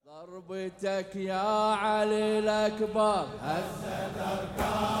ضربتك يا علي الأكبر هزت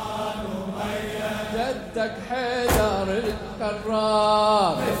أركان أمية جدك حيدر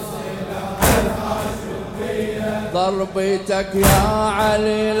الكرار بالسلاح الهاشمية ضربتك يا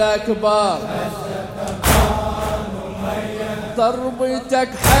علي الأكبر هزت أركان أمية ضربتك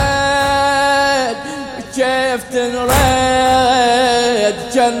حيد كيف تنريد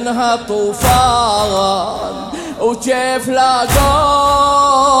جنها طوفان وكيف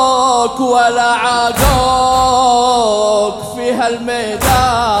لاقوك ولا عاقوك في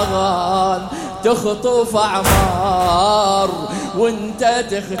هالميدان تخطف أعمار وانت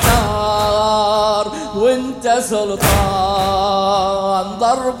تختار وانت سلطان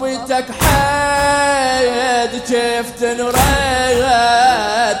ضربتك حيد كيف تنريد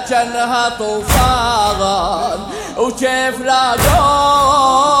جنها طوفان وكيف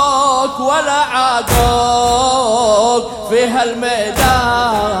لاقوك ولا عاقوك في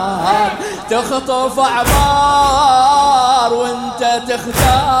هالميدان تخطف أعمار وانت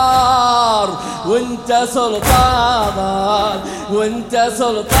تختار وانت سلطان وانت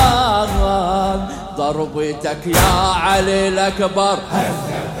سلطان ضربتك يا علي الأكبر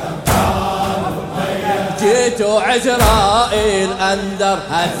جيت عزرائيل أندر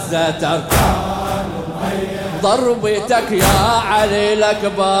هزت أركان ضربتك يا علي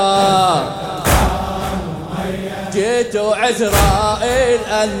الأكبر جيت عزرائيل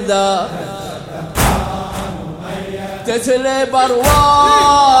أندر تسلب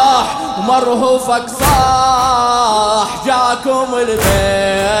أرواح ومرهوفك صاح جاكم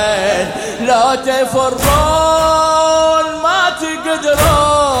البين لا تفرون ما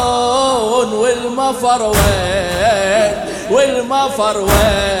تقدرون والمفر وين والمفر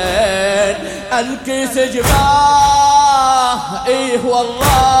وين انكس جباه ايه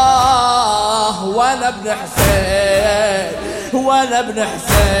والله وانا ابن حسين وانا ابن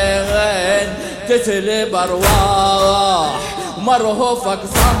حسين تسلب أرواح مرهوفك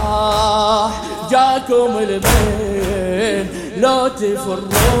صاح جاكم البين لو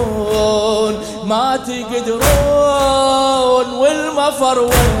تفرون ما تقدرون والمفر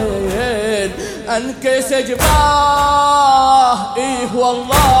وين انكس جباه ايه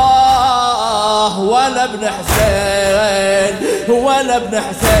والله وانا ابن حسين وانا ابن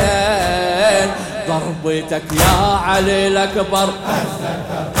حسين ضربتك يا علي الأكبر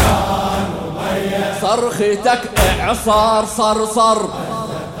صرختك إعصار صرصر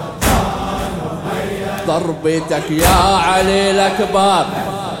ضربتك يا علي الأكبر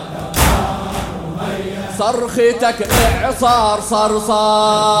صرختك إعصار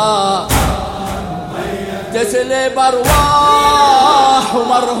صرصر تسلب أرواح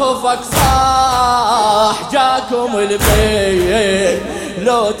ومرهوفك صاح جاكم البين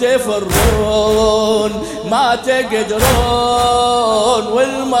لو تفرون ما تقدرون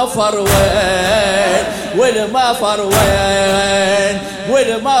والمفر وين والمفر وين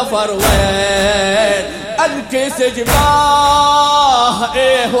والمفر وين انكس جباه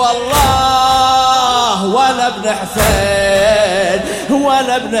ايه والله وانا ابن حسين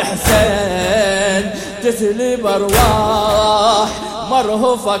وانا ابن حسين تسلب أرواح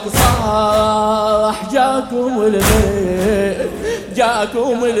مرهوفك صاح جاكم البين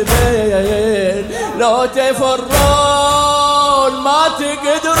جاكم البين لو تفرون ما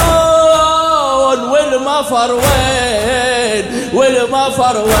تقدرون والمفر وين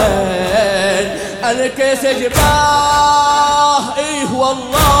والمفر وين انكس جباه ايه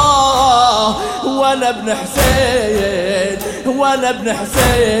والله وانا ابن حسين وانا ابن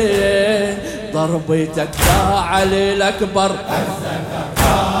حسين ضربتك يا علي الأكبر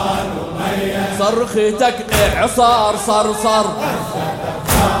صرختك إعصار صرصر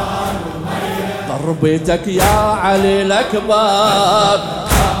ضربتك يا علي الأكبر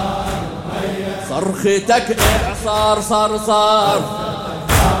صرختك إعصار صرصر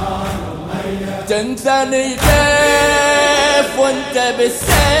تنثني كيف وانت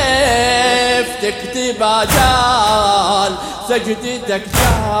بالسيف تكتب أجال سجدتك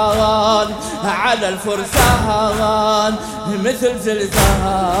جان على الفرسان مثل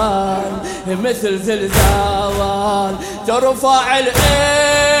زلزال مثل زلزال ترفع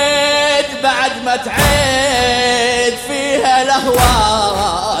الايد بعد ما تعيد فيها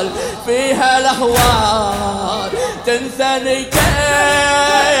الاهوال فيها الاهوال تنثني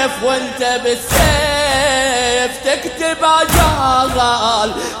كيف وانت بالسيف تكتب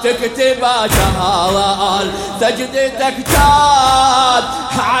أجال تكتب أجال سجدتك جاد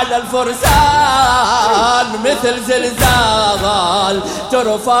على الفرسان مثل زلزال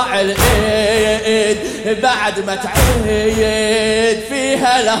ترفع الإيد بعد ما تعيد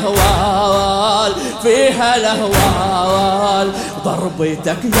فيها الأهوال فيها الأهوال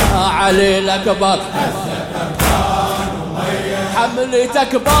ضربتك يا علي الأكبر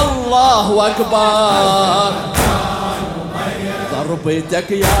حملتك بالله أكبر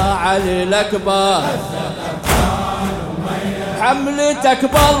ضربتك يا علي الأكبر حملتك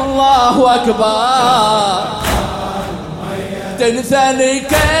بالله أكبر تنساني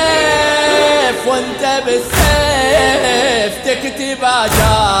كيف وانت بالسيف تكتب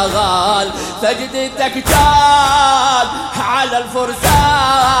أجال سجدتك جال على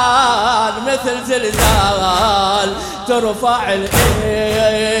الفرسان مثل زلزال ترفع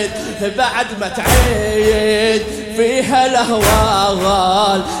الإيد بعد ما تعيد فيها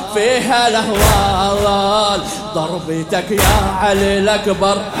الأهوال فيها الأهوال ضربتك يا علي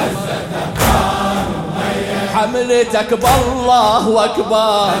الأكبر حملتك بالله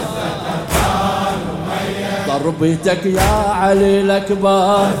أكبر ضربتك يا علي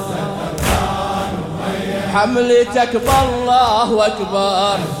الأكبر حملتك بالله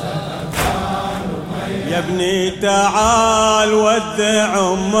أكبر يا ابني تعال ودع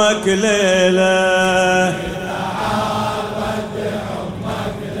أمك ليلة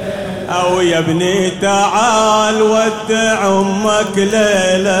أو يا ابني تعال ودع أمك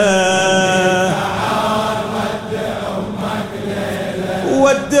ليلة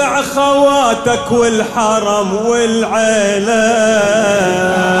ودع خواتك والحرم والعيلة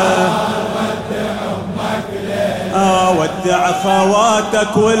ودع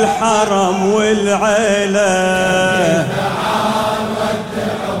خواتك والحرم والعيلة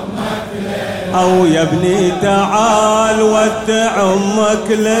أو يا ابني تعال ودع أمك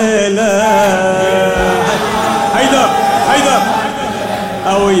ليلة حيدر حيدر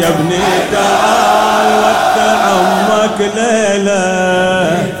أو يا ابني تعال ودع أمك ليلة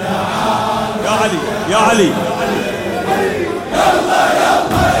يا علي يا علي يلا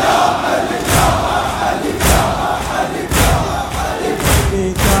يلا يا علي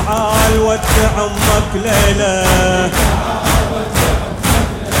تعال ودع أمك ليلة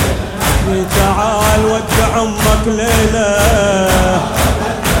تعال ودع أمك ليلة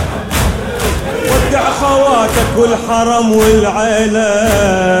ودع خواتك والحرم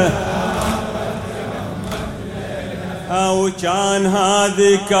والعيلة أو كان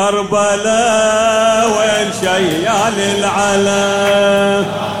هذه كربلاء وين شيال العلم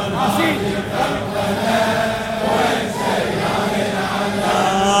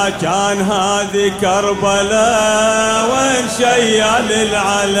كان هذه كربلاء وين شيال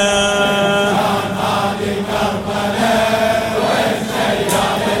العلم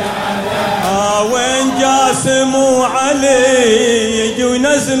وين جاسم وعلي يجوا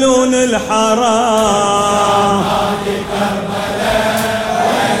ينزلون الحرام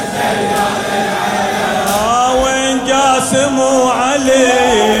وين جاسم وعلي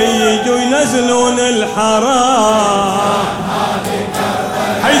يجوا ينزلون الحرام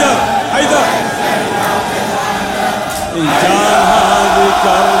حيدر حيدر إن كان هذه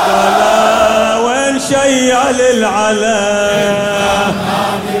كربلاء وين شيال العلم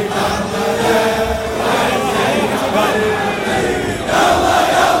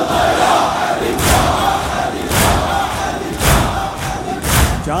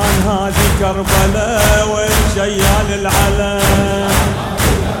كان هذه كربلاء وين شيال العلم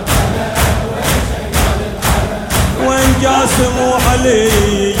وين جاسم وعلي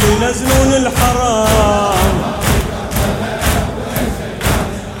ينزلون الحرام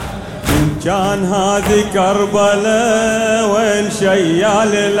إن كان هذه كربلاء وين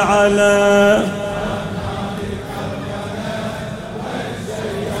شيال العلم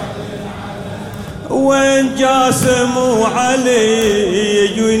وين جاسم وعلي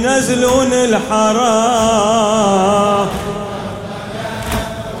يجوا ينزلون الحرام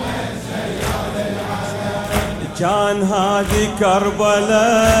كان هذه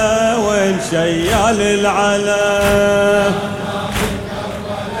كربلاء وين شيال العلم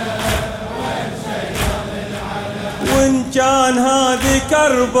وإن كان هذه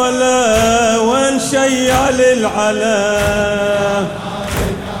كربلاء وين شيال العلم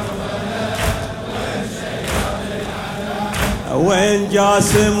وين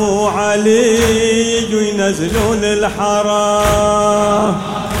جاسم وعلي يجوا ينزلون الحرام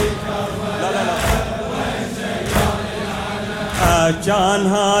كان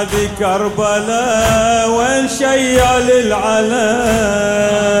هذه كربلاء وين شيال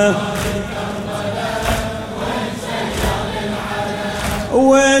العلم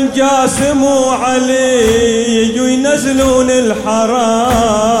وين جاسم وعلي يجوا ينزلون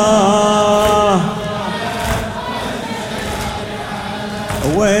الحرام.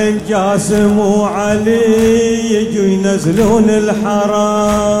 وين جاسم وعلي يجوا ينزلون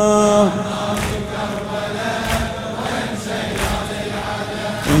الحرام.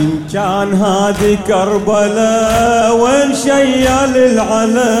 إن كان هذه كربلاء وين شيال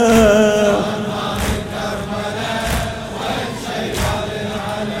العلم.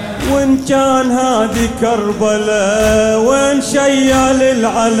 وإن كان هذه كربلاء وين شيال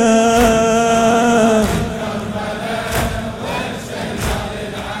العلم.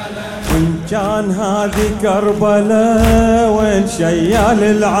 وإن كان هذه كربلاء وين شيال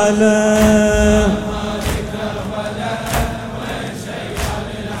العلم.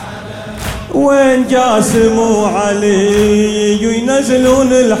 وين جاسم وعلي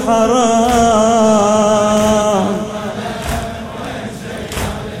ينزلون الحرام.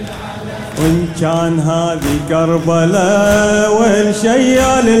 وإن كان هذه كربلاء وين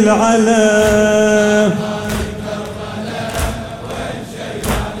شيال العلم.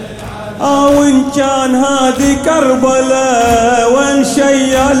 وإن كان هذه كربلاء وين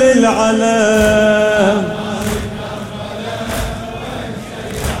شيال العلم.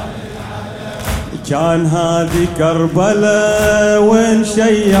 كان هذه كربلاء وين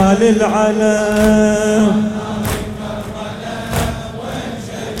شيال العلم.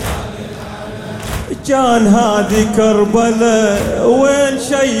 كان هذه كربلاء وين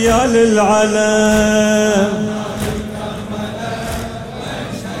شيال العلم.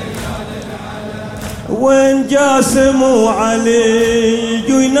 وين جاسم وعلي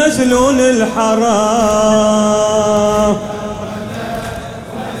يجوا ينزلون الحرام.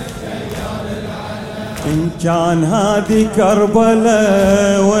 إن كان هذه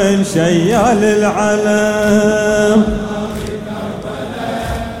كربلاء وين شيال العلم.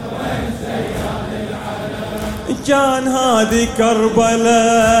 كان هذه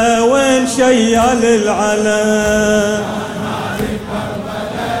كربلاء وين شيال العلم.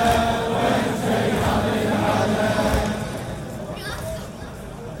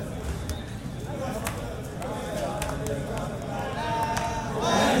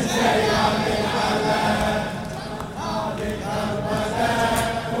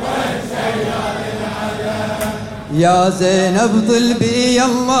 يا زينب طلبي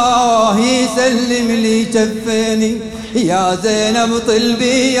الله يسلم لي جفيني. يا زينب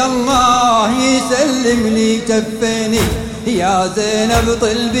طلبي الله يسلم لي جفيني. يا زينب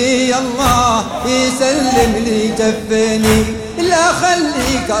طلبي الله يسلم لي جفيني. لا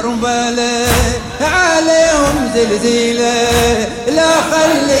خلي كربلاء عليهم زلزيلة. لا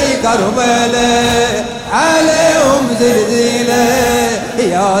خلي كربلاء عليهم زلزيلة.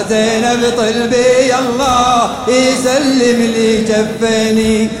 يا زينب طلبي الله يسلم لي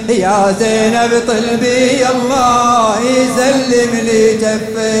جفيني. يا زينب طلبي الله يسلم لي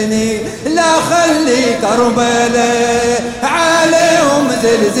جفيني. لا خلي كربلاء عليهم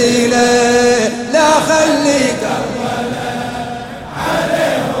زلزيلة. لا خلي كربلاء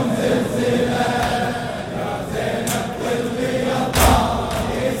عليهم زلزيلة.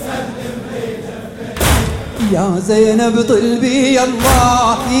 يا زينب طلبي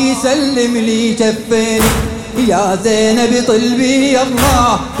الله يسلم لي جفيني. يا زينب طلبي الله يسلم لي جفيني. يا زينب طلبي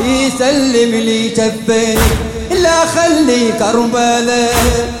الله يسلم لي جفيني. لا خلي كربلاء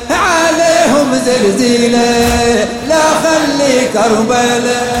عليهم زلزيلة. لا خلي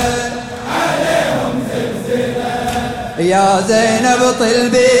كربلاء عليهم زلزيلة. يا زينب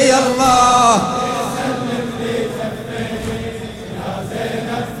طلبي الله يسلم لي جفيني. يا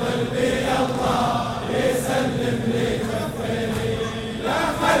زينب طلبي الله يسلم لي جفيني. لا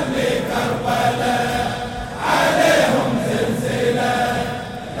خلي كربلاء عليهم زلزيلة.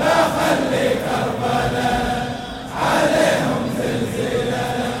 لا خلي كربلاء عليهم زلزيلة.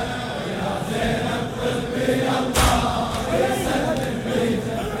 يا زينب طلبي الله يسلم لي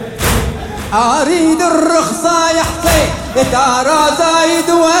جفيني. أريد الرخصة يا حسين ترى زايد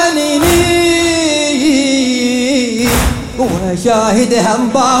ونيني. وشاهد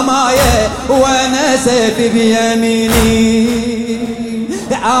همضاماية وانا سيفي بيميني.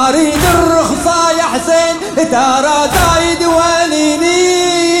 أريد الرخصة يا حسين ترى زايد ونيني.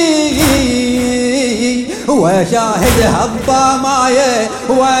 وشاهد هالضماية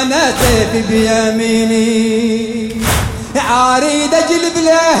وانا سيفي بيميني. اريد اجلب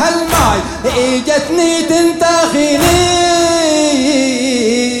لها الماي اجتني تنتخيني.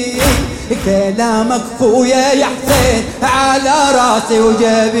 كلامك خويا يا حسين على راسي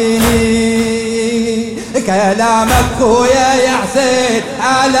وجبيني. كلامك خويا يا حسين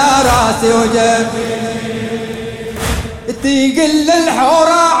على راسي وجبيني. تقل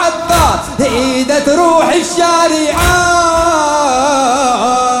الحورة عباس ايده تروح الشارعة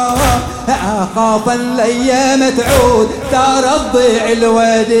خاف الايام تعود ترى تضيع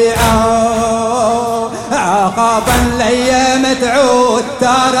الوديعة خاف الايام تعود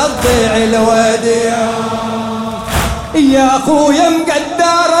ترى تضيع الوديعة يا اخويا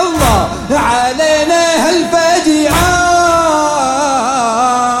مقدر الله علينا هالفجيعة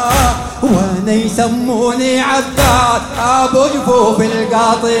وانا يسموني عباد ابو جفوف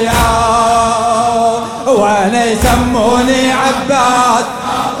القاطعة وانا يسموني عباد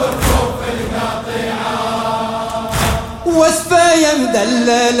ابو جفوف القاطعة وصفه يا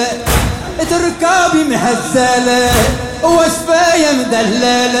مدلله تركابي مهزله وصفه يا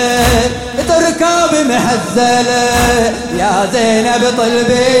مدلله تركابي مهزله يا زينب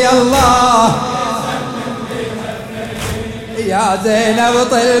طلبي الله يا زينب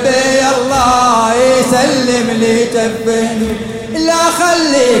طلبي الله يسلم لي جفني لا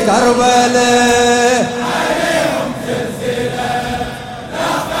خلي كربلاء عليهم سلسلة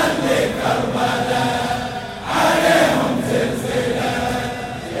لا خلي كربلاء عليهم سلسلة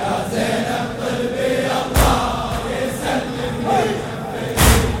يا زينب طلبي الله يسلم لي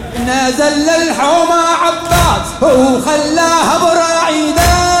جفني نزل الحومة عباس وخلاها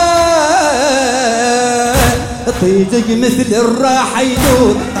براعيده طيدق مثل الراح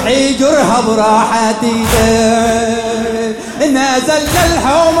يدور عيجرها براحة ايده نزل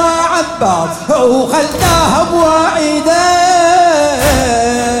الحومة عباس وخلاها بواعيده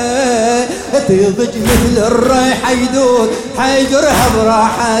طيدق مثل الراح يدور حيجرها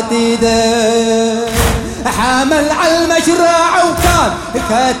براحة ايده حامل على المشرع وكان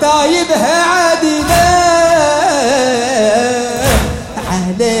كتايبها عديده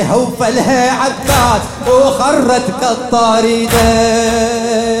عليها وفلها عباس وخرت كالطارده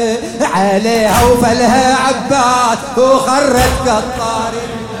عليها وفلها عباس وخرت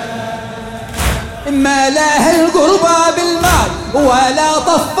كالطارده ما لها القربى بالمال ولا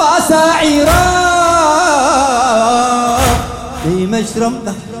طفى سعيرا في مشرب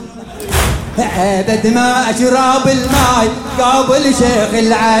عبد ما أشرب الماي قبل شيخ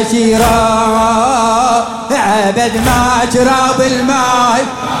العشيرة عبد ما أشرب الماي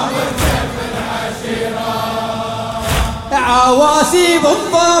قبل شيخ العشيرة عواسيب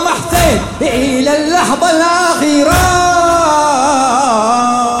الضام حسين إلى اللحظة الأخيرة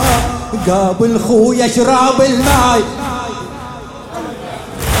قبل خويا اشرب الماي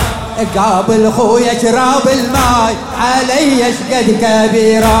قابل خويا شراب الماي علي اشقد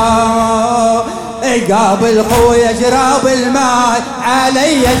كبيرة قابل خويا شراب الماي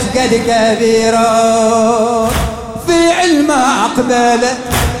علي اشقد كبيرة في علم اقبله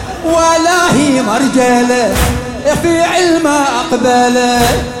ولا هي مرجله في علم اقبله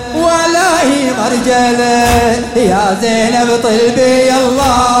ولا هي مرجله يا زينب طلبي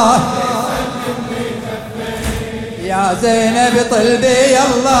الله يا زينب طلبي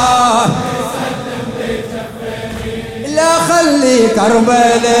الله لا خلي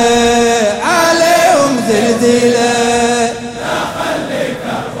كربلاء عليهم زلزلة لا خلي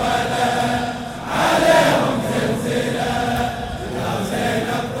كربلاء عليهم زلزلة يا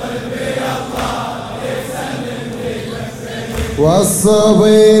زينب طلبي الله يسلم لي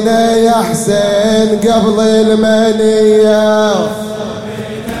والصبينا يا حسين قبل المنية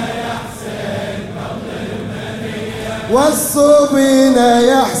والصبينا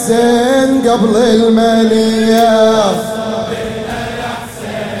يا حسين قبل المنية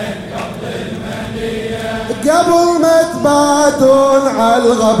قبل ما تباتون على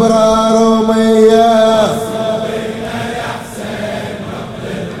الغبرة رومية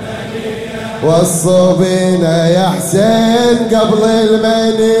والصبينا يا حسين قبل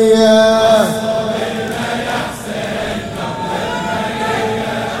المنية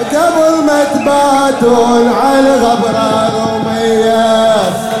قبل ما تباتون على الغبرة رومية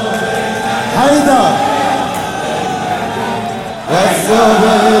حيدر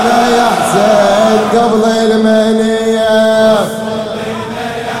والصبينا يا حسين قبل المنية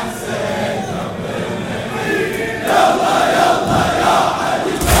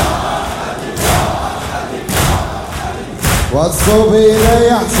والصبينا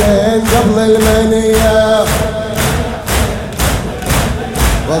يا حسين قبل المنية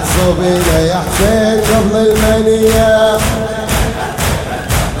والصبينا يا حسين قبل المنية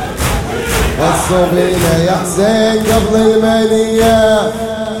والصبينا يا حسين قبل المنية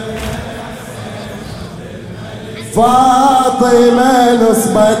فاطمة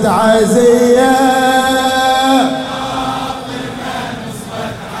نصبت عزية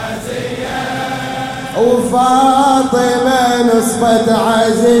وفاطمة نصبت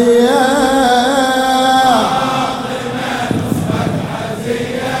عزية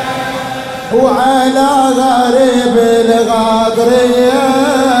وعلى غريب الغاضرية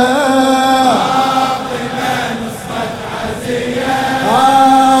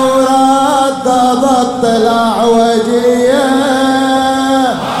ورددت الأعوجية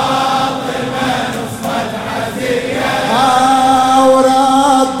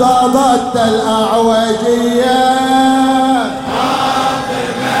ورددت الأعوجية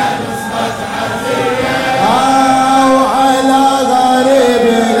وعلى غريب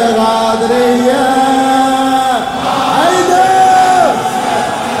الغاضرية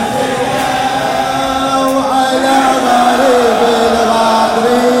وعلى غريب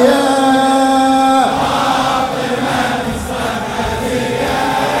الغاضرية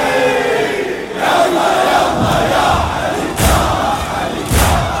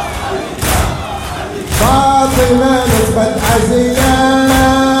فاطمة نصبت عزية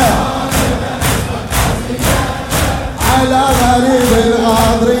على غريب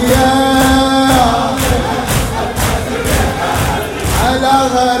الغاضرية على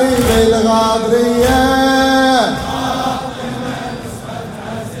غريب الغاضرية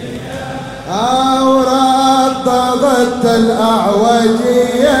ورددت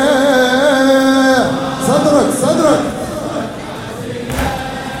الأعوجية صدرك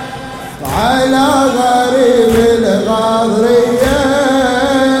على غريب الغاضرية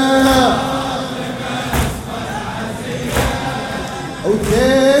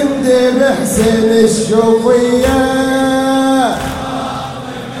وتندب حسن الشوفية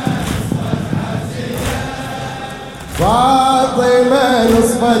فاطمة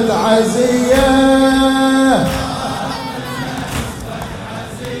نصبت عزية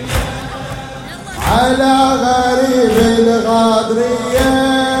على غريب الغاضرية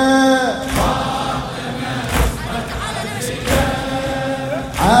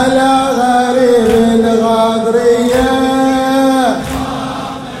على غريب الغاضرية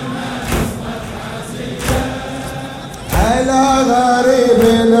على غريب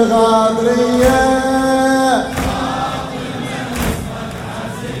الغاضرية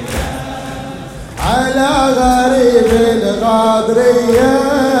على غريب الغاضرية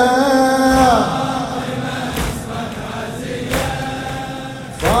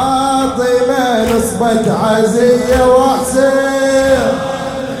فاطمة نصبت عزية وحسين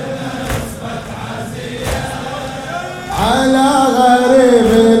على غريب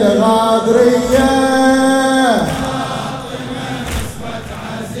الغاضرية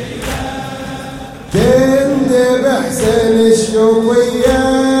تندب حسن الشوفية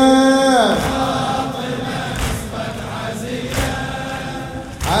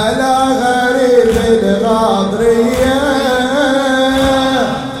على غريب الغاضرية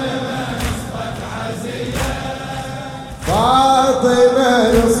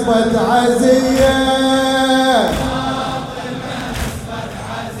فاطمة نصبت عزية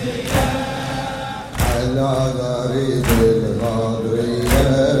على غريب الغاضرية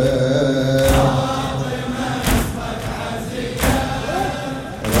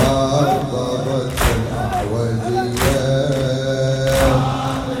ربطت الأعوجية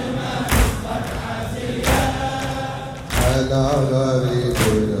على غريب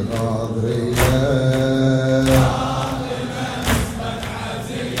الغاضرية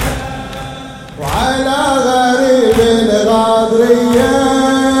وعلى غريب الغاضرية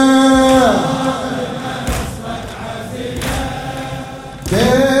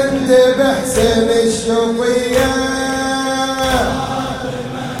تندب حسن الشوفية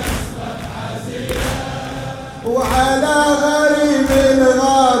وعلى غريب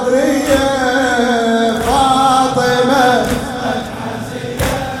الغاضرية فاطمة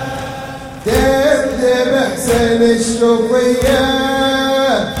تندب حسن الشوفية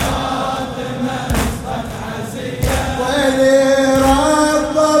ولي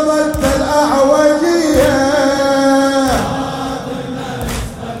ربطت الأعوجية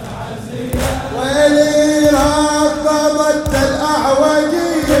ولي ربطت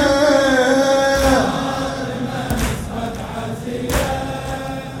الأعوجية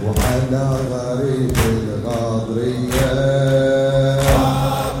وعلى غريب الغاضرية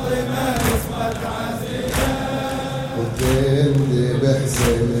وتندب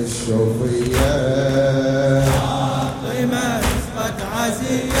حسن الشوفية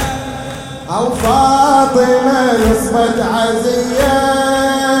أو فاطمة نصبت عزية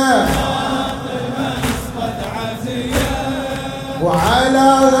وعلى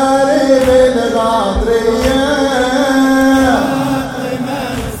غريب الغاضرية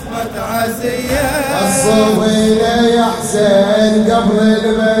الصوبينة يا حسين قبل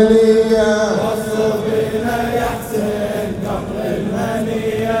المنية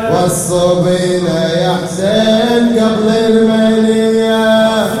والصوبينة يا حسين قبل المنية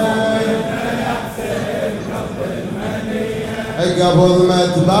قبل ما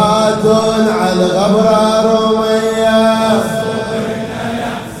تباتون على الغبرة رومية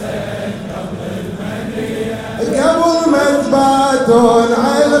قبل ما تباتون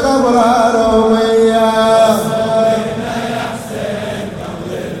على الغبرة رومية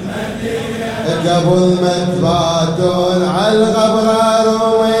قبل ما تباتون على الغبرة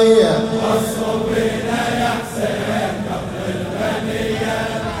رومية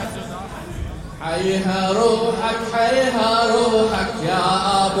حيها روحك حيها روحك يا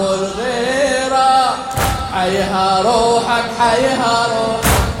أبو الغيرة حيها روحك حيها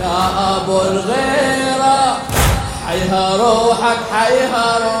روحك يا أبو الغيرة حيها روحك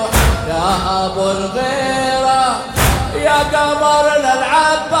حيها روحك يا أبو الغيرة يا قمرنا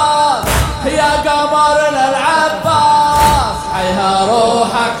العباس يا قمرنا العباس حيها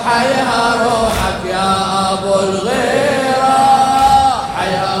روحك حيها روحك يا أبو الغيرة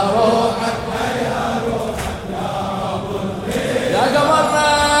حيها روحك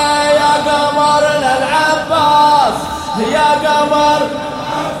يا قمر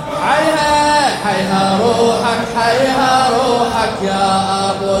حيها روحك حيها روحك يا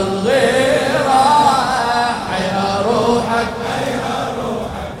أبو الغيرة حيها روحك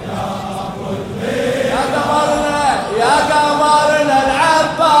يا أبو الغيرة يا قمرنا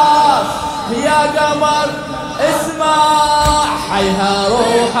العباس يا قمر اسمع حيها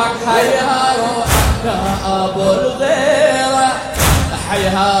روحك حيها روحك يا أبو الغيرة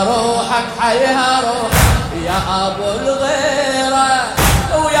حيها روحك حيها روحك يا أبو الغيرة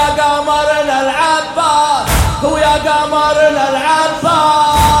ويا قمرنا العباس ويا قمرنا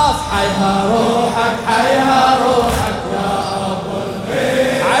العباس حيها روحك حيها روحك يا أبو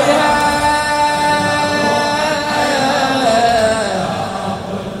الغيرة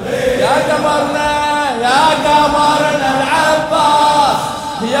يا قمرنا العباس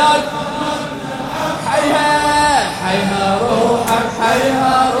يا حيها روحك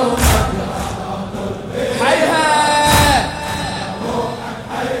حيها روحك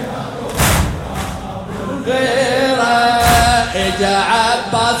اجا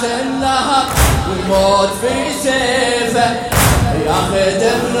عباس النهر والموت في سيفه ياخذ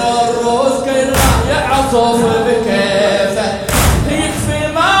من الروس كله يعصف بكيفه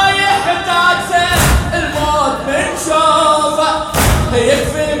يكفي ما يحتاج سيف الموت من شوفه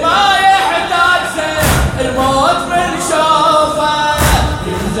يكفي ما يحتاج سيف الموت من شوفه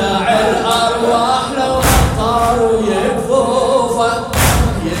ينزع الارواح لو طاروا يكفوفه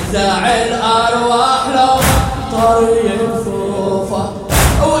ينزع الارواح لو طاروا يكفوفه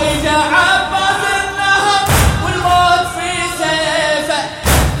واجا عباس النهر والموت في سيفه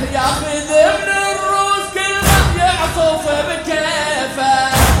ياخذ من الروس كلها يعصف بكيفه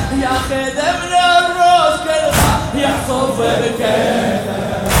ياخذ من الروس كلها يعصف بكيفه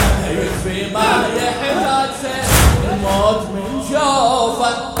يكفي ما يحتاج سيف الموت من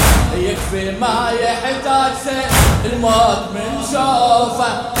شوفه يكفي ما يحتاج سيف الموت من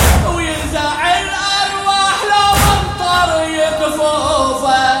شوفه وينزع الارواح لو مطر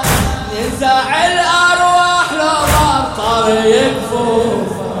يكفوفه ينزع الارواح لو مطر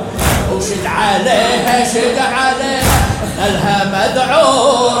يكفوفه وشد عليها شد عليها خلها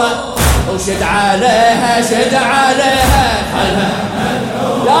مدعوره وشد عليها شد عليها خلها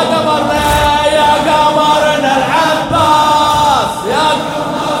مدعوره يا قمرنا العباس يا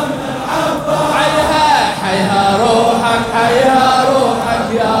قمرنا العباس حيها روحك حيها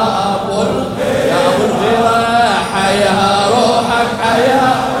روحك يا أبو الغيرة حيها روحك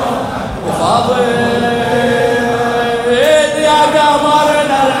حيها وفاضل يا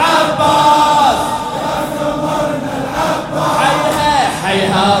قمرنا العباس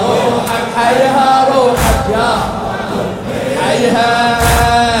حيها روحك حيها روحك يا حيها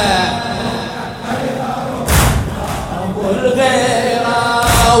أبو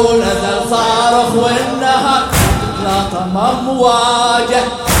الغيرة ونزل صارخ والنهر تلاطم أمواجه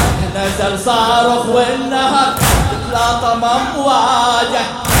نزل صارخ والنهر تلاطم أمواجه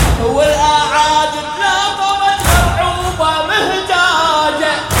والأعادي تلاطمت مرعوبة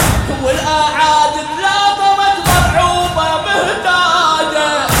مهتاجة والأعادي تلاطمت مرعوبة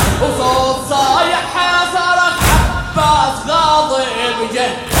مهتاجة وصوت صايح صرخ عباس غاضب جه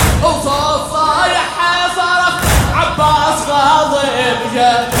وصوت صايح صرخ عباس غاضب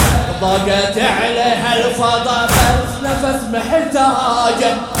جه ضاقت عليها الفضا بس نفس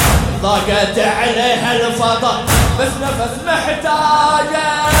محتاجه ضاقت عليها الفضا بس نفس محتاجه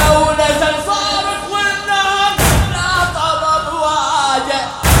ونزل صارخ والنهر لاطم بواجه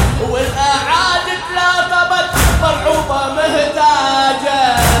والاعادي تلاطمت مرعوبه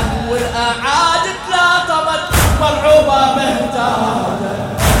محتاجه والاعادي تلاطمت مرعوبه محتاجه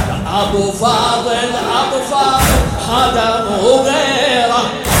ابو فاضل خادم وغير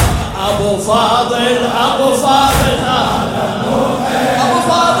فاضل أبو فاضل أبو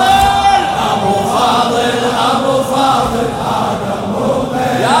فاضل أبو فاضل أبو فاضل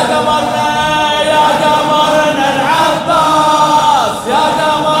يا قمرنا يا قمرنا العباس يا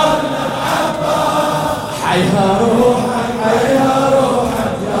قمرنا العباس حيها روحك حيها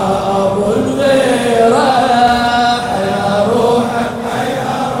روحك يا أبو الغيرة حيها روحك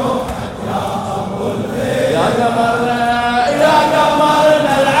حيها روحك يا أبو الغيرة يا قمرنا يا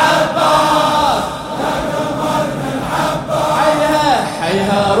قمرنا العباس يا قمرنا العباس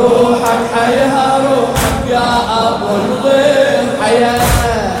حيها روحك حيها روحك يا أبو الغير حيها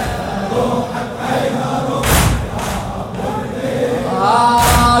روحك حيها روحك يا أبو الغير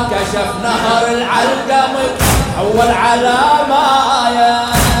كشف نهر العلقم حول على مايه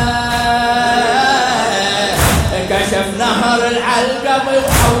كشف نهر العلقم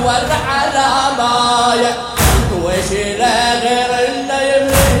وحول على مايه وش له غير انه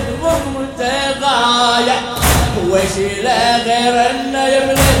يملك قربته غايه وش له غير انه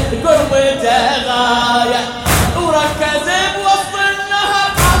يملك قربته غايه وركز بوسط النهر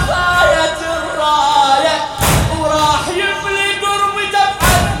عصايه الرايه وراح يملي قربته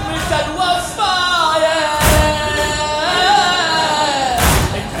بعزمه الوفايه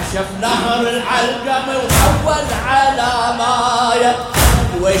كشف نهر العلقم وحول على مايه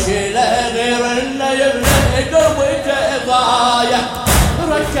وش له غير انه يملك قربته غايه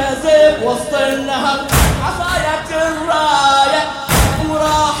ركز بوسط النهر عصايه الرايه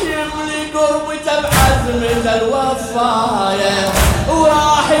وراح يملي قربته بعزمه الوفايه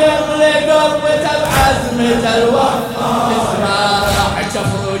وراح يملي قربته بعزمه الوفايه اسمع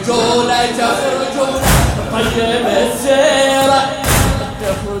شف رجوله شف رجوله طيب السيره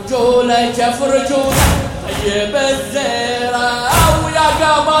شف رجوله شف رجوله طيب السيره ويا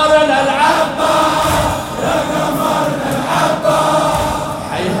قمرنا العباس يا قمرنا العباس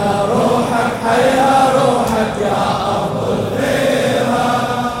حيها روحك حيها روحك يا أبو الغيرة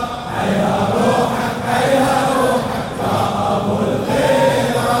حيها روحك حيها روحك يا أبو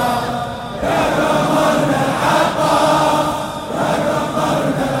الغيرة يا قمرنا العباس يا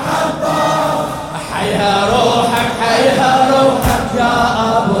قمرنا العباس حيها روحك حيها روحك يا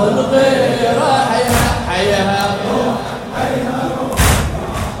أبو الغيرة حيها روحك حيها روحك يا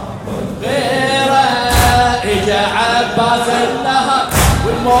أبو الغيرة إجا عباس النهر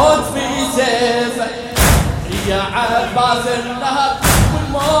والموت في سيفه يا عباس النهر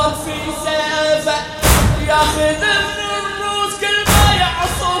والموت في سيفه ياخذ من الروس كل ما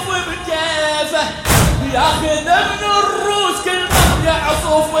يعصف بكيفه ياخذ من الروس كل ما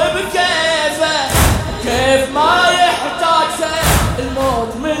يعصف بكيفه كيف ما يحتاج سيف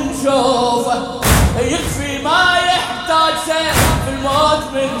الموت من شوفه يكفي ما يحتاج سيف الموت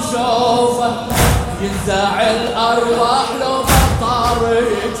من شوفه ينزع الأرواح لو طار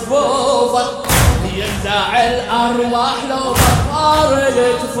جفوفه ينزع الأرواح لو طار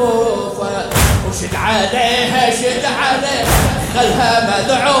جفوفه وشد عليها شد عليها خلها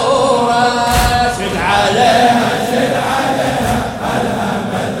مذعورة شد عليها شد عليها خلها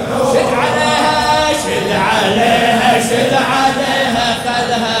مذعورة شد عليها شد عليها شد عليها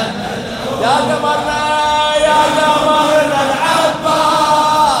خلها يا قمرنا يا قمرنا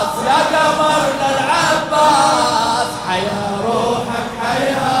العباس يا قمرنا العباس حيها روحك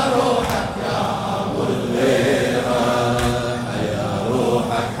حيها روحك يا أبو الغيرة حيها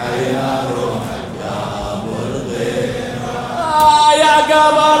روحك حيها روحك يا أبو الغيرة يا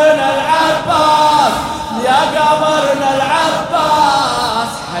قمرنا العباس يا قمرنا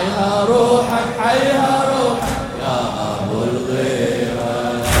العباس حيها روحك حيها روحك يا أبو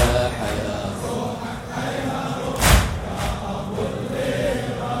الغيرة حيها روحك حيها روحك يا أبو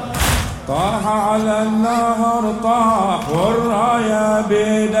الغيرة طاح على النهر طاح والراية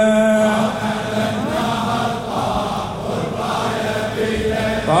بيده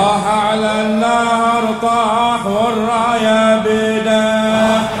طاح على النهر طاح والراية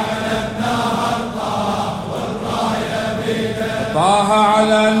بيده طاح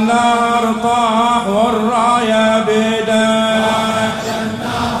على النهر طاح والراية بيده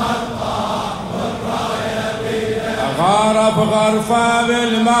غارب غرفة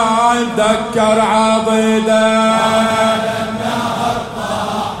بالماء تذكر عضيده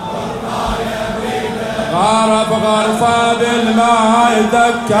غارب غرفة بالماء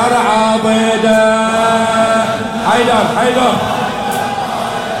تذكر عضيده حيدر حيدر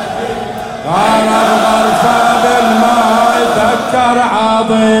غارب غرفة بالماء تذكر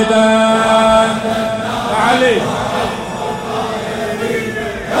عضيده علي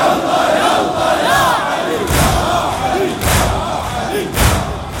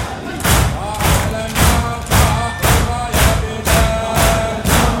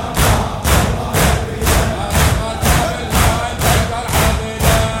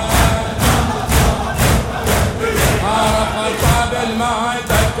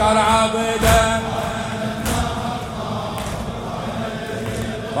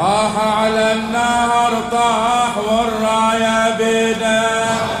طاح على النهر طاح والراية بيده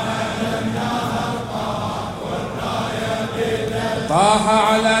طاح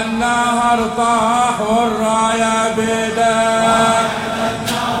على النهر طاح والراية بيده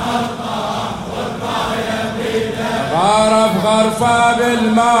غرف غرفة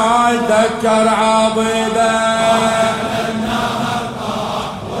بالماء ذكر عضيده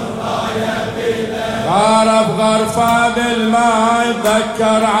غرف غرفة بالماء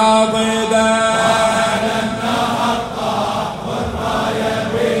ذكر عضيده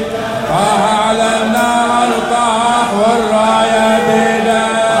طاح على النهر طاح والراية بيده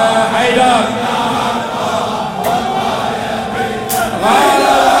حيدر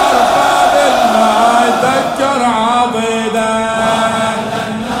غرف غرفة بالماء ذكر عضيده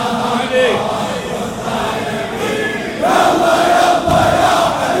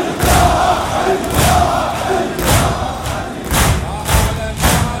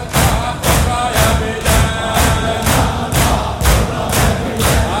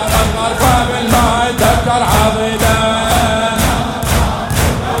ذكر عضيده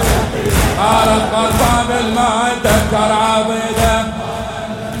غرف غرفة بالماء ذكر عضيده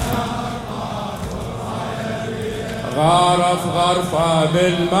غرف غرفة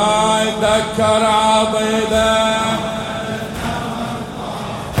بالماء ذكر عضيده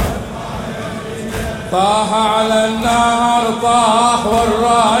طاح على النهر طاح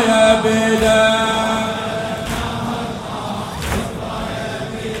والراية بيده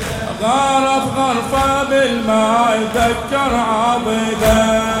غرف غرفة بالماء ذكر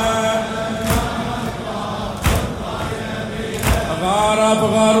عضيده غرف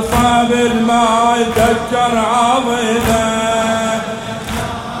غرفة بالماء ذكر عضيده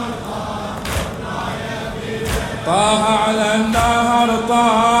طاح على النهر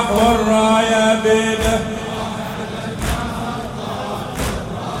طاح والراية بيده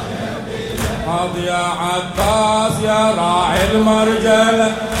حاض يا عباس يا راعي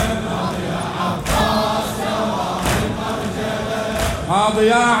المرجله حاض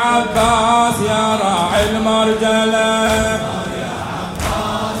يا عباس يا راعي المرجله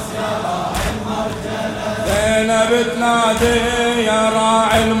زينب تنادي يا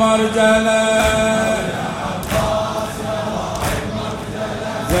راعي المرجله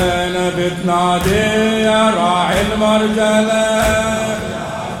زينب تنادي يا راعي المرجله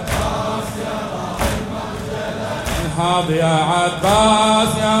حاض يا عباس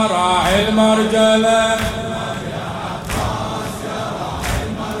يا راعي المرجله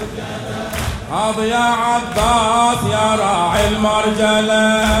حاض يا عباس يا راعي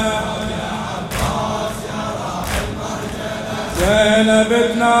المرجله زينب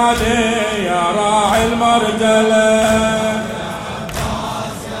تنادي يا راعي المرجله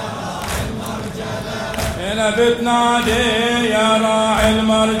زينب تنادي يا راعي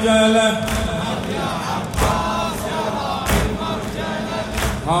المرجله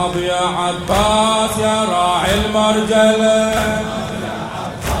حاض يا عباس يا راعي المرجله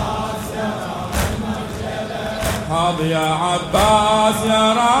حاض يا عباس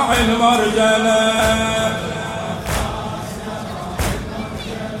يا راعي المرجله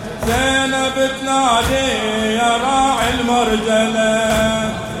زينب تنادي يا راعي المرجله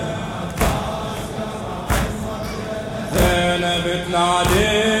زينب تنادي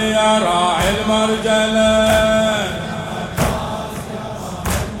يا راعي المرجله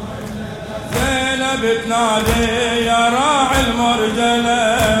زينب تنادي يا راعي المرجله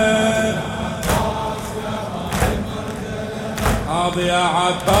حاض يا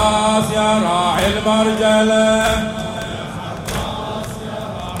عباس يا راعي المرجله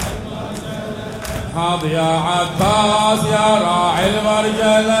حاض يا عباس يا راعي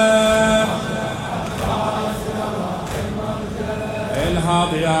المرجله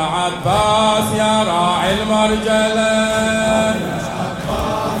انهض يا عباس يا راعي المرجله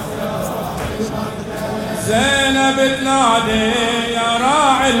زينب تنادي يا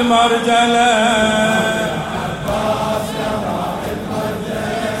راعي المرجله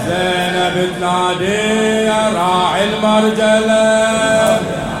زينب تنادي يا راعي المرجله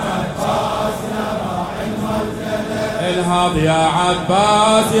انهض يا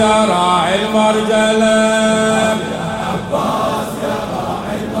عباس يا راعي المرجله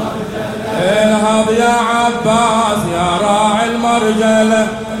انهض يا عباس يا راعي المرجله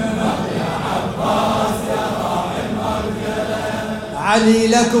علي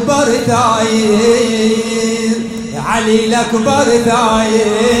الأكبر ثاير علي الأكبر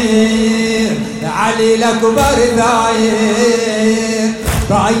ثاير علي الأكبر ثاير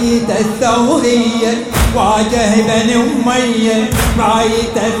راية الثورية واجه بني أمية،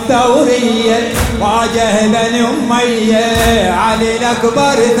 راية الثورية واجه بني أمية. علي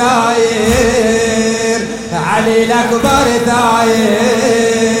الأكبر ثاير، علي الأكبر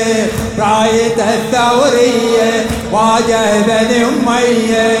ثاير، راية الثورية واجه بني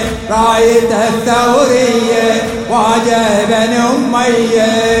أمية، راية الثورية واجه بني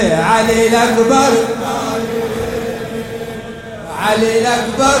أمية. علي الأكبر، علي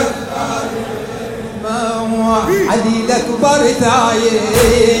الأكبر، علي الأكبر ثاير،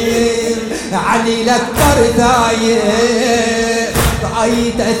 علي الأكبر ثاير،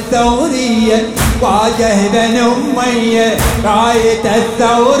 راية الثورية واجه بني أمية، راية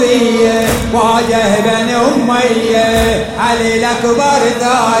الثورية واجه بني أمية. علي الأكبر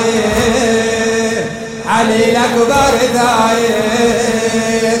ثاير، علي الأكبر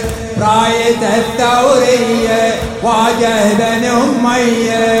ثاير، راية الثورية واجه بني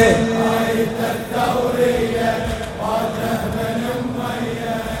أمية، راية الثورية واجه بني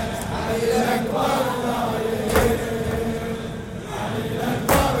أمية. علي الأكبر ثاير، علي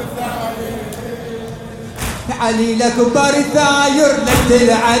الأكبر ثاير، علي الأكبر ثاير لد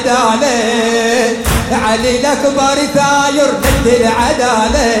العدالة، علي الأكبر ثاير لد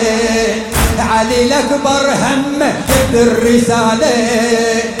العدالة، علي الأكبر همه جد الرسالة،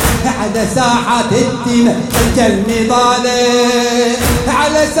 على ساحة الدماء سجل نضاله،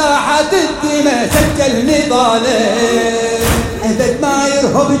 على ساحة الدماء سجل نضاله. أبد ما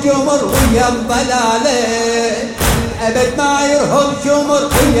يرهب جمر ويا الضلالة، أبد ما يرهب جمر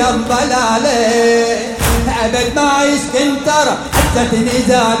ويا الضلالة، أبد ما يسكن ترى عزة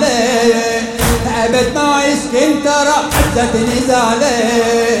نزاله، أبد ما يسكن ترى عزة نزاله.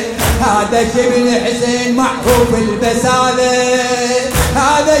 هذا شبل حسين معروف البسالة،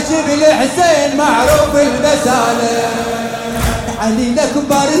 هذا شبل حسين معروف البسالة. علي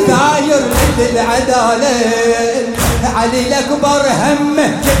الأكبر ثاير لد العدالة، علي الأكبر همه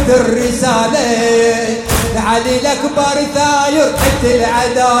جد الرسالة، علي الأكبر ثاير لد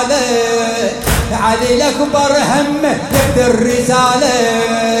العدالة، علي الأكبر همه جد الرسالة.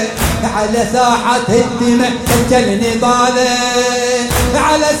 على ساحة الدماء سجل نضاله،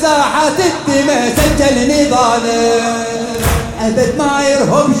 على ساحة الدماء سجل نضاله. أبد ما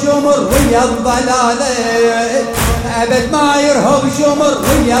يرهب شمر ويا الضلالة، أبد ما يرهب شمر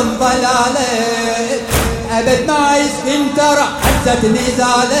ويا الضلالة، أبد ما يسكن ترى عزة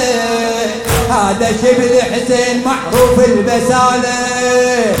نزاله. هذا شبل حسين معروف البسالة،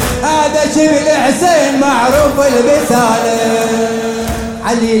 هذا شبل حسين معروف البسالة.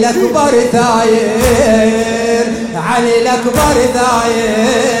 علي الأكبر ثاير، علي الأكبر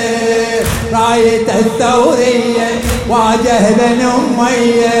ثاير، راية الثورية واجه بني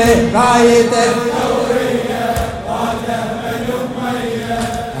أمية، راية الثورية واجه بني أمية.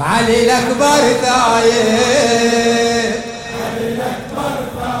 علي الأكبر ثاير، علي الأكبر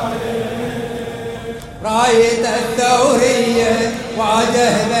ثاير، راية الثورية واجه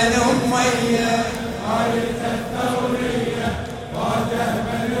بني أمية، راية الثورية واجه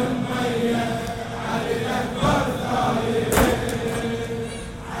بني أمية. علي الأكبر ثاير،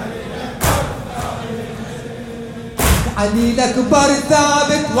 علي الأكبر ثاير، علي الأكبر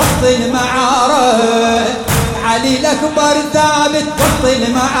ثابت وسط المعارك، علي الأكبر ثابت وسط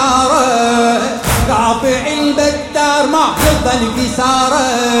المعارك، رافع البتار ما يرضى انكساره،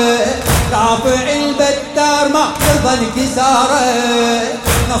 رافع البتار ما يرضى انكساره.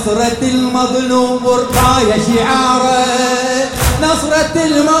 نصرة المظلوم والراية شعاره، نصرة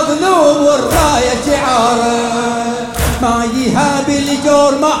المظلوم والراية شعاره. ما يهاب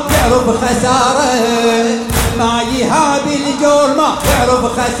الجور ما يعرف خساره، ما يهاب الجور ما يعرف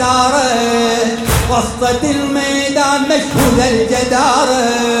خساره. وسطة الميدان مشهود الجدارة،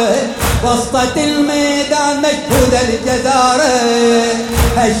 وسطة الميدان مشهود الجدارة.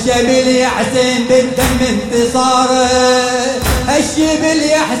 الشبل يا حسين بالدم انتصاره، الشبل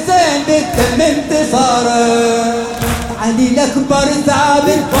يا حسين بالدم انتصاره. علي الأكبر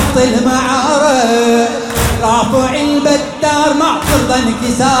ثابت وسط المعارك، رافع البتار ما يرضى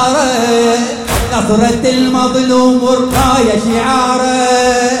انكساره. نصرة المظلوم والراية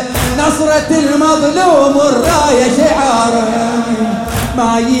شعاره، نصرة المظلوم والراية شعاره.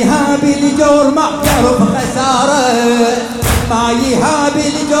 ما يهاب الجور ما يعرف خساره، ما يهاب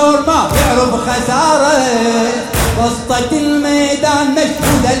الجور ما يعرف خساره. وسطة الميدان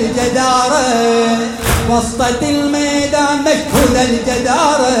مشهود الجدارة، وسطة الميدان مشهود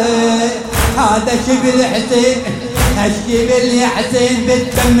الجدارة. هذا شبل حسين، الشبل يا حسين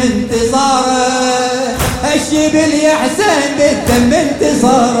بالدم انتصاره، الشبل يا حسين بالدم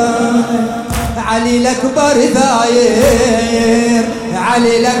انتصاره. علي الأكبر ثاير،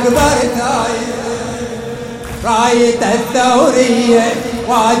 علي الأكبر ثاير، راية الثورية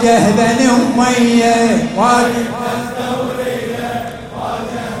واجه بني أمية، واجه الثورية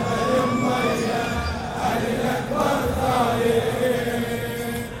واجه بني أمية، علي الأكبر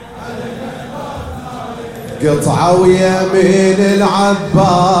ثاير. قطعوا يمين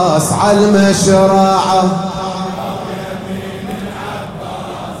العباس عالمشرعة،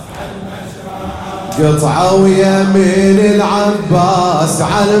 قطعوا يمين العباس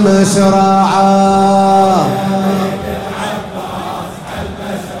عالمشرعة،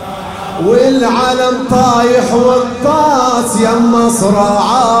 والعلم طايح والطاس يم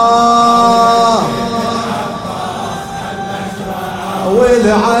مصرعة،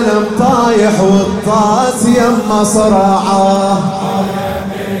 والعلم طايح والطاس يم مصرعة،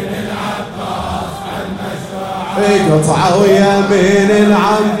 قطعوا يمين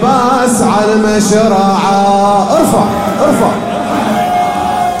العباس عالمشرعة، ارفع ارفع،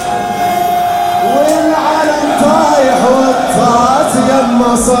 والعلم طايح والطاس يم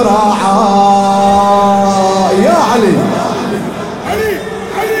مصرعة. يا علي علي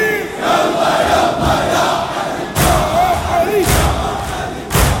علي يلا يلا يا علي،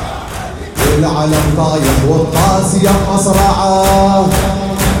 والعلم طايح والطاس يم مصرعة،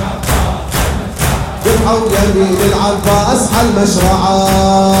 قطعوا يمين العباس عالمشرعة،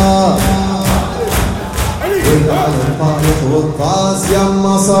 والعلم طايح والطاس يم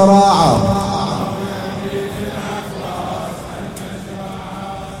مصرعة،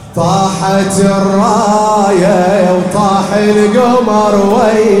 طاحت الراية وطاح القمر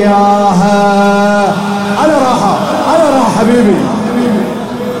وياها. على راحة على راحة حبيبي،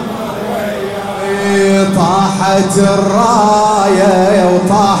 طاحت الراية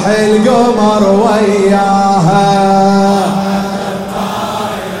وطاح القمر وياها،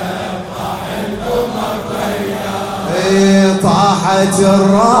 طاحت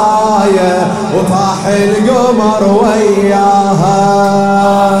الراية وطاح القمر وياها،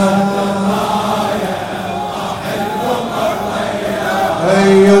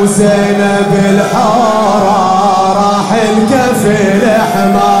 وزينب الحورة راح الكفل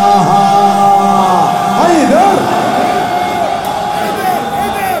حماها. حيدر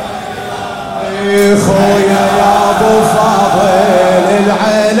خويا يا ابو فاضل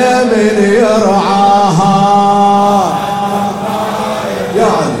العلم يرعاها. يا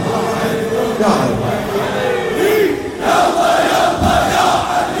علي يا علي يلا يلا يا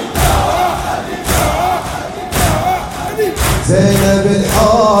علي يا علي، زينب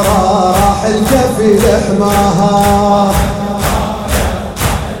الحورة راح الكفل حماها،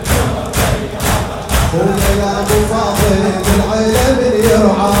 خويا يا ابو فاضل العلم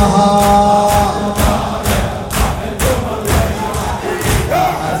يرعاها،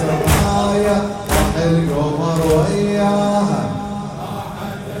 القمر وياها،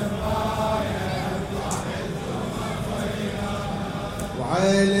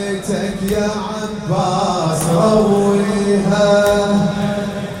 وعيلتك يا عباس رويها،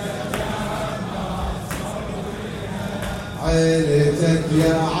 عيلتك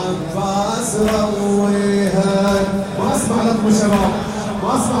يا عباس رويها. ما اسمع لكم يا شباب، ما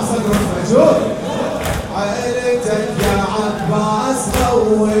اسمع صدرك شوف. عيلتك يا عباس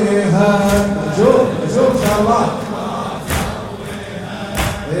رويها، شوف شوف ان شاء الله.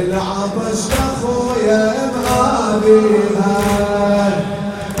 العطش يا خويا مغابيها،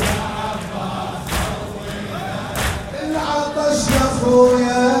 العطش يا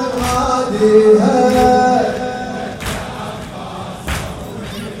خويا مغاديها،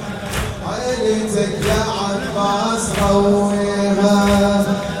 عيلتك يا عباس رويها،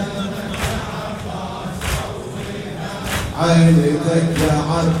 عيلتك يا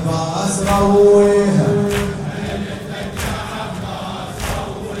عباس رويها،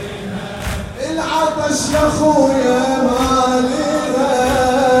 العطش يا خويا ماليها،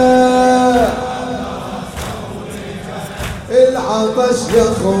 العطش يا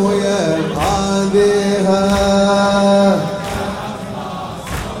خويا ماليها،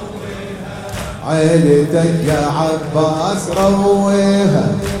 عيلتك يا عباس رويها،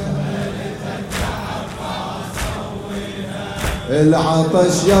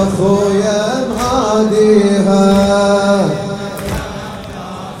 العطش يا خويا مهاديها،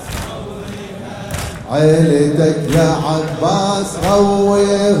 عيلتك يا عباس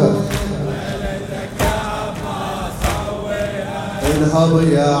رويها، انهض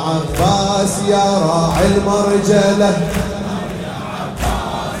يا عباس يا راعي المرجله،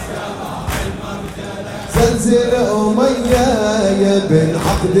 زلزل أمية يا بن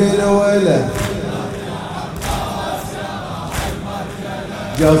عقد الوله،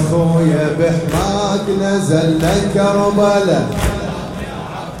 يا خويا بحماك نزلنا كربلة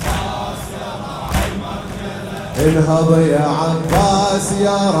انهض يا عباس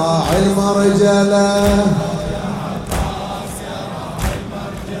يا راعي المرجلة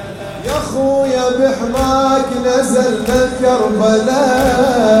يا خويا بحماك نزلنا كربلة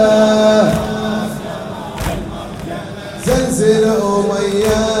زلزل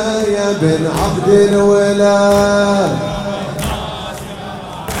أمية يا بن عبد الولا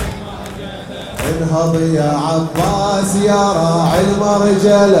انهض يا عباس يا راعي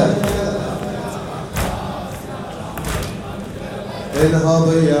المرجلة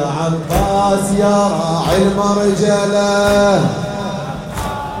انهض يا عباس يا راعي المرجلة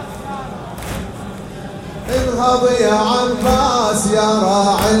انهض يا عباس يا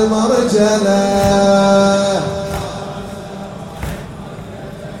راعي المرجلة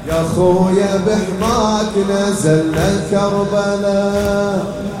يا خويا بحماك نزلنا كربلة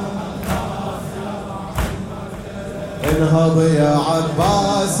انهض يا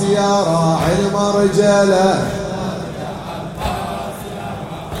عباس يا راعي المرجلة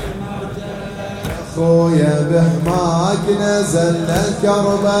يا خويا بحماك نزلنا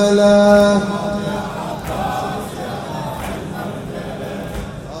كربلة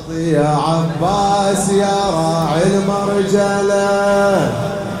يا عباس يا راعي المرجلة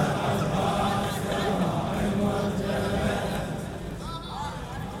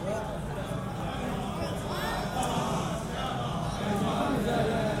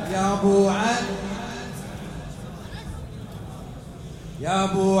يا ابو علي يا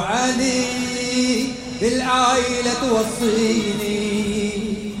ابو علي بالعائلة توصيني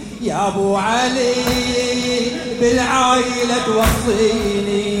يا ابو علي بالعائلة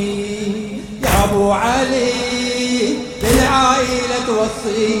توصيني يا ابو علي بالعائلة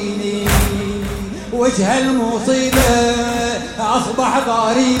توصيني وجه المصيبة اصبح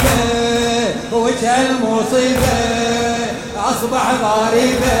غريبة وجه المصيبة أصبح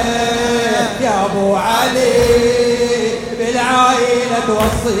غريبا يا أبو علي بالعائلة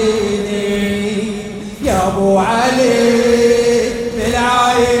توصيني يا أبو علي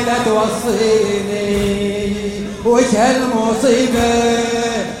بالعائلة توصيني وجه المصيبة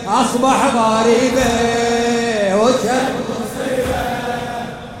أصبح غريبا وجه المصيبة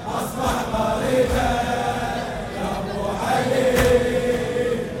أصبح غريبا يا أبو علي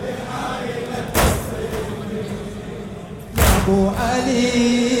بالعائلة توصيني أبو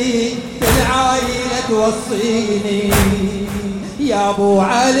علي بالعائلة توصيني يا أبو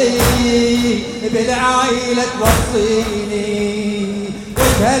علي بالعائلة توصيني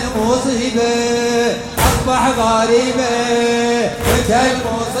وجه المصيبة أصبح غريبة وجه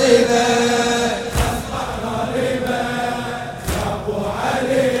المصيبة أصبح غريبة يا أبو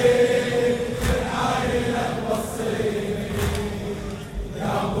علي بالعائلة توصيني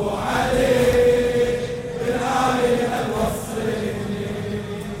يا أبو علي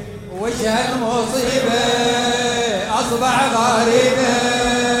وجه المصيبة أصبح غريبة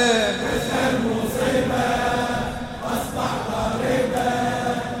وجه المصيبة أصبح غريبة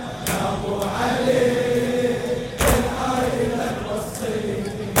يا أبو علي بالعائلة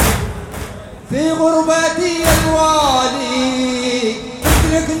توصيني في غربتي الوالي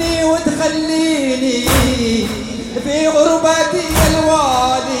تتركني وتخليني في غربتي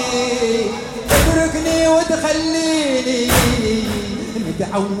الوالي تتركني وتخليني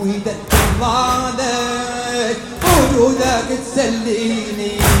متعودة تضالك وجودك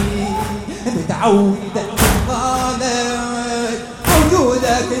تسليني متعودة تضالك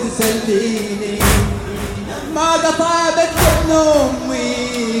وجودك تسليني ما قطابت ابن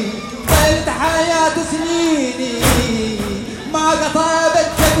امي طالت حياة سنيني ما قطابت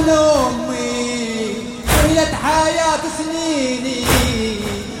ابن امي طالت حياة سنيني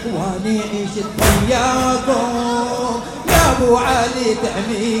واني عشت وياكم يا ابو علي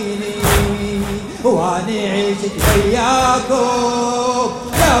تحميني واني عشت وياكم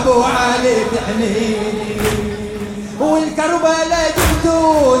يا ابو علي تحميني والكربلاء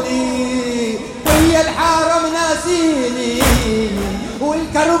جبتوني ويا الحرام ناسيني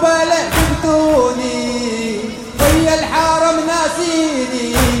والكربلاء جبتوني ويا الحرام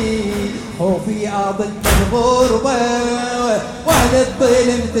ناسيني خوفي اضل الغربة واهل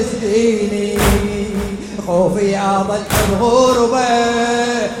الظلم تسليني خوفي اضل الغربة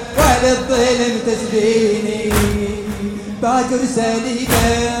واهل الظلم تسليني باكر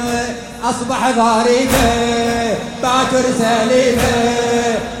سليمة اصبح غريبة باكر سليمة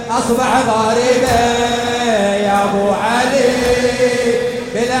اصبح غريبة يا ابو علي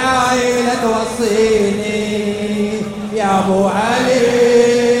بالعائلة توصيني يا ابو علي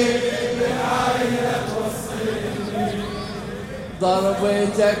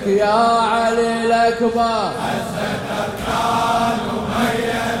ضربتك يا علي الأكبر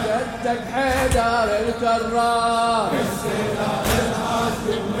جدك حيدر الكرار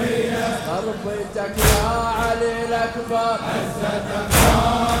ضربتك يا علي الأكبر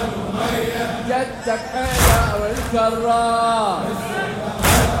جدك حيدر الكرار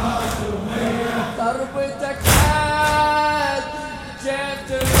ضربتك حد جيت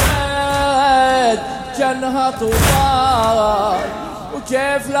الرد جنها طوال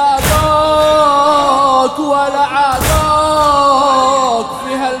وكيف لاقوك ولا عادوك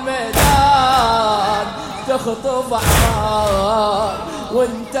في هالميدان تخطف أعمار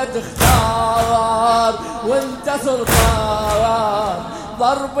وانت تختار وانت سلطان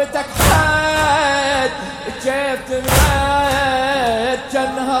ضربتك حد كيف تنهد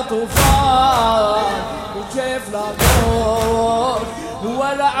جنها طوفان وكيف لاقوك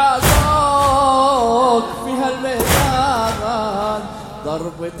ولا عادوك في هالميدان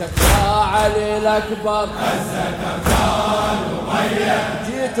ضربتك يا علي الأكبر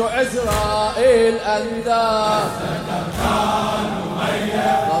جيت عزرائيل أنذار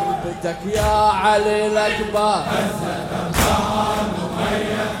ضربتك يا علي الأكبر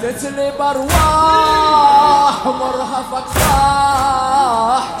تتلي برواح مرهفك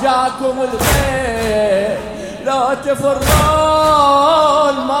صاح جاكم الخير لو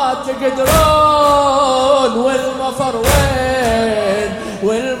تفرون ما تقدرون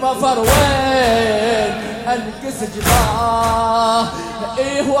والمفر وين انكس جباه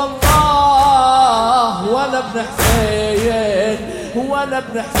ايه والله وانا ابن حسين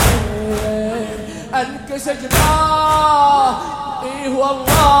انكس جباه ايه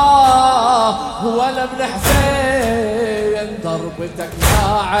والله وانا ابن حسين ضربتك يا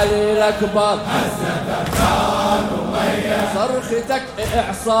علي الأكبر صرختك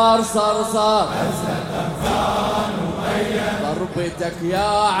اعصار صرصار ضربتك يا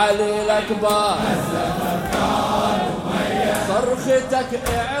علي الأكبر صرختك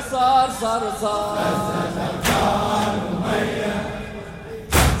اعصار صرصار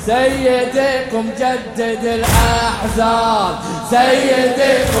سيدكم جدد الأحزاب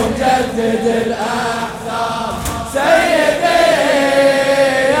سيدكم جدد الأحزاب سيدي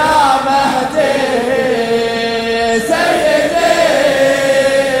يا مهدي سيدي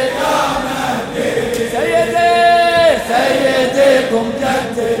يا مهدي سيدكم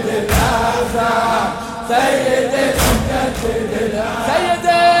جدد الأحزاب سيدكم جدد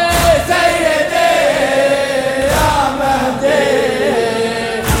الأحزاب سيدي يا مهدي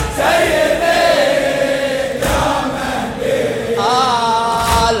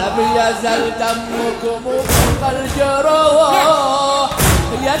يزل دمكم فوق الجروح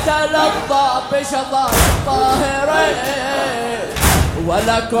يتلظى بشظى الطاهرين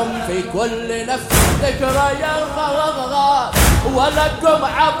ولكم في كل نفس ذكرى يرغب ولكم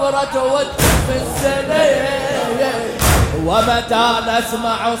عبرة ود في السنين ومتى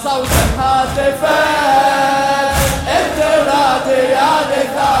نسمع صوت هاتفا إذ تنادي يا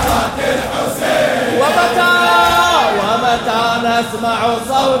لثارة الحسين ومتى نسمع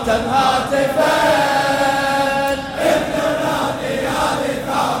صوتا هاتفا إذ ننادي يا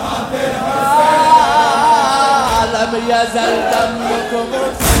لثارة الحسين لم يزل دمكم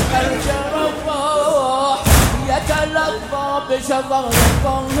كالجرح يتلظى بشظى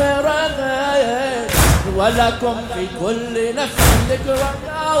الطاهرين ولكم في كل نفس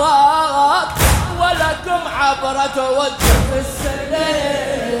ذكريات ولكم عبرة ود في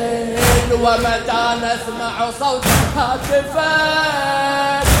السنين ومتى نسمع صوت هاتفا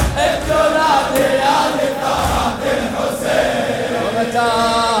إذ تنادي يا لثارة الحسين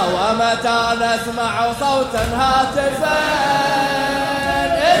ومتى نسمع صوتا هاتفا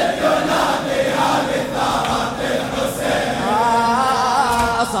إذ تنادي يا لثارة الحسين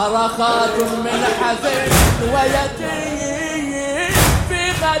صرخات من حزين ويتيم في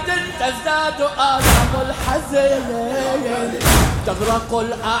غد تزداد آلام الحزين تغرق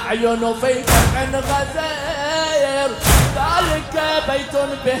الأعين في دمع غزير ذلك بيت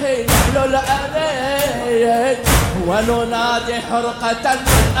به يحلو الأنين وننادي حرقة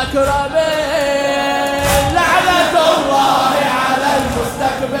للأكرمين لعنة الله على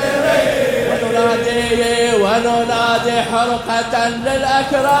المستكبرين وننادي حرقة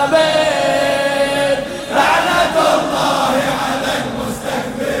للأكرمين لعنة الله على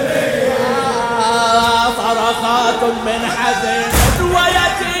المستكبرين صرخات من حزين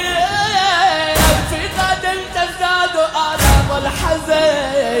ويتيم في غد تزداد آلام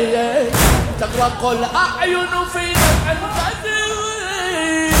الحزين تغرق الأعين في دمع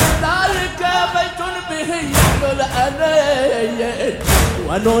غزير ذلك بيت به يحلو الأنين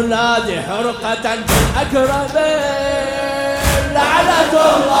وننادي حرقة بالأكرمين لعنة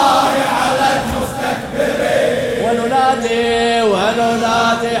الله على المستكبرين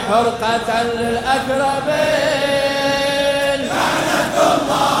وننادي حرقة للأكرمين لعنة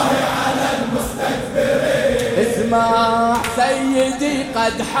الله على المستكبرين. اسمع سيدي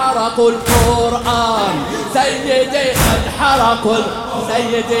قد حرقوا القرآن سيدي قد حرقوا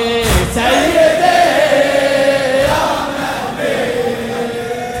سيدي يا مهدي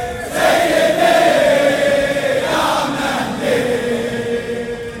سيدي يا مهدي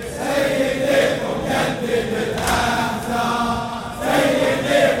سيدي مجدد الأحزاب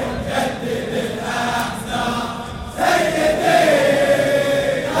سيدي مجدد الأحزاب سيدي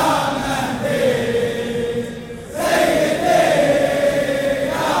يا مهدي سيدي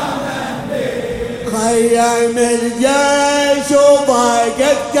يا مهدي. خيم الجيش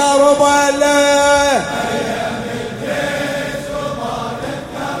وضاقت كربلاء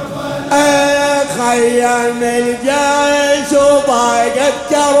خيم الجيش وضاقت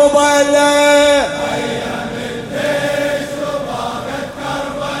كربلاء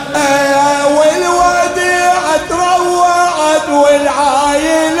والوديعة تروعت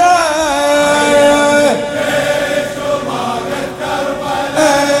والعايلة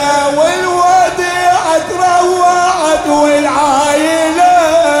والوديعة تروعت والعايلة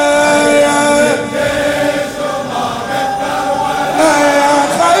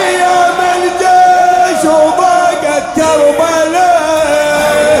خيم الجيش وضاقت كربلاء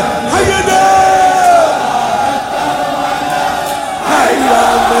حيدا خيم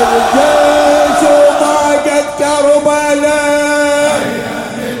الجيش وضاقت كربلاء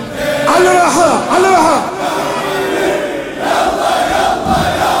على راحة على راحة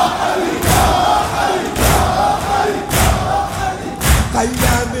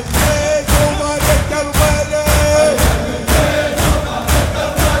خيام الجيش وضاقت كربلاء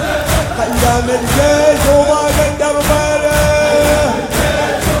خيام الجيش وضاقت كربلاء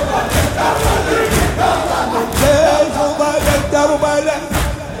الجيش وضاقت كربلاء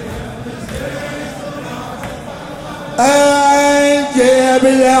جيب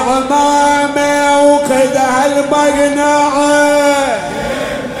العمامة وخدها المقنعة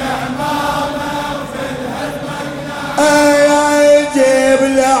جيب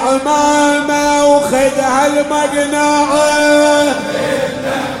العمامة وخدها المقنعة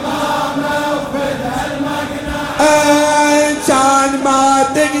كان ما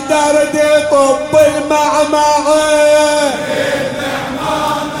تقدر تطب المعمعة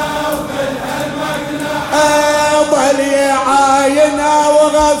ظل يعاينها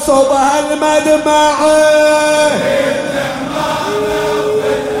وغصبها المدمعة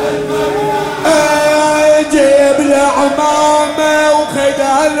جيب العمامة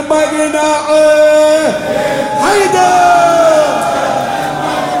وخدها المقنعة حيدا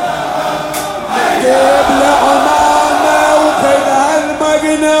جيب العمامة وخدها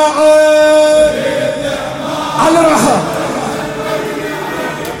المقنعة على راحة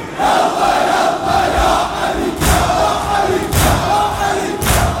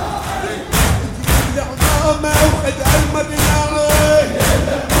العمامة وخدها المقنعة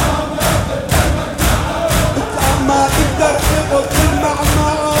ما تقدر تغط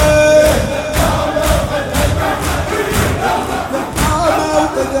المعمعة العمامة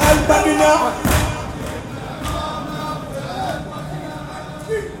وخدها المقنعة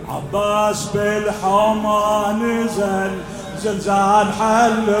عباس بالحومة نزل زلزال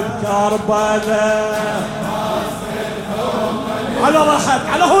حل بكربلاء على راحت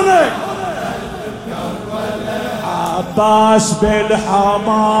على هناك عباس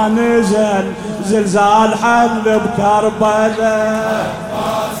بالحومة نزل زلزال حل بكربلاء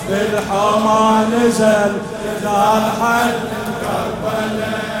عباس بالحومة نزل زلزال حل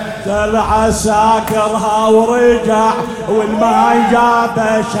بكربلاء طلع ساكرها ورجع والماي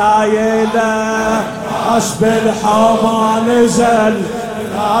جابه شايله حسب الحومه نزل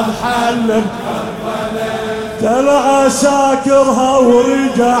هذا حل طلع ساكرها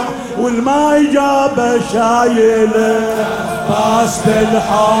ورجع والماي جابه شايله حسب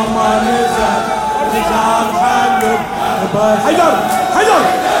الحومه نزل حل حيدر حيدر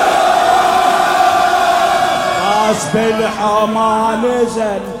حسب الحومه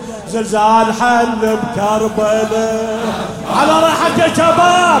نزل زلزال حل بكربلاء على راحة يا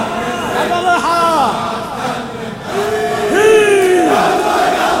شباب على راحة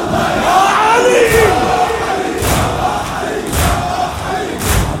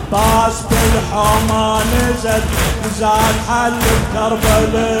عباس بالحومة نزل زلزال حل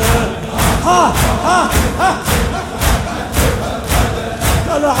بكربلاء ها ها ها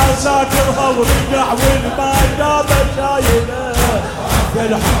طلع ساكرها ورجع والما جاب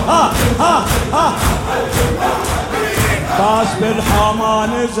شايله ها ها ها عباس بالحما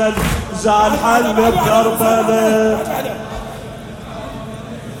نزل زاد حل بكربلاء.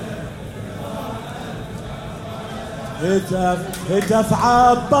 هتف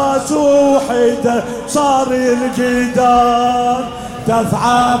عباس وحيده صار الجدار. هتف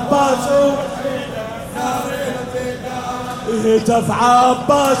عباس وحيده صار الجدار. هتف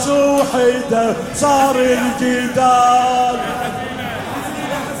عباس وحيده صار الجدار.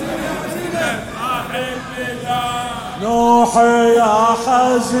 نوحي يا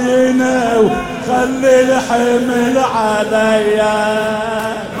حزينة وخلي الحمل عليا.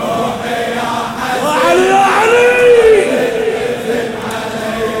 نوحي يا حزينة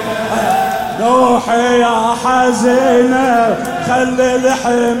نوحي يا حزينة خلي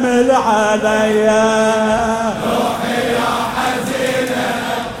الحمل عليا. نوحي يا حزينة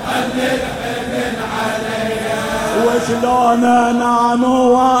خلي الحمل عليا. وشلون انام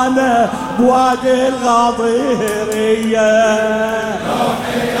وانا بوادي الغاضيرية.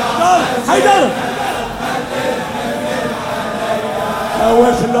 نوحي يا حيدر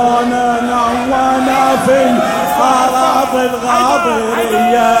وشلون انام وانا في اراضي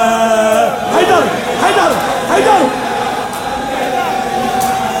الغاضيرية. حيدر حيدر حيدر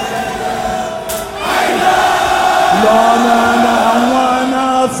شلون انام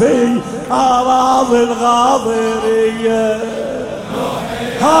وانا في اراضي الغاضيرية.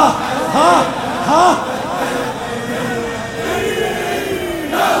 ها ها ها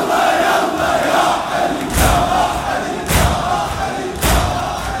يلا يلا يا حلي يا حلي يا حلي.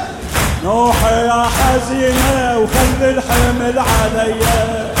 نوحي يا حزينة وخلي الحمل عليا.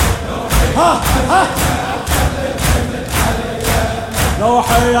 ها ها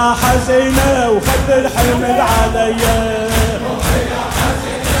نوحي يا حزينة وخلي الحمل عليا.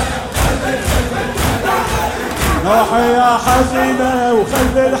 نوحي يا حزينة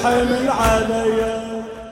وخلي الحمل عليا.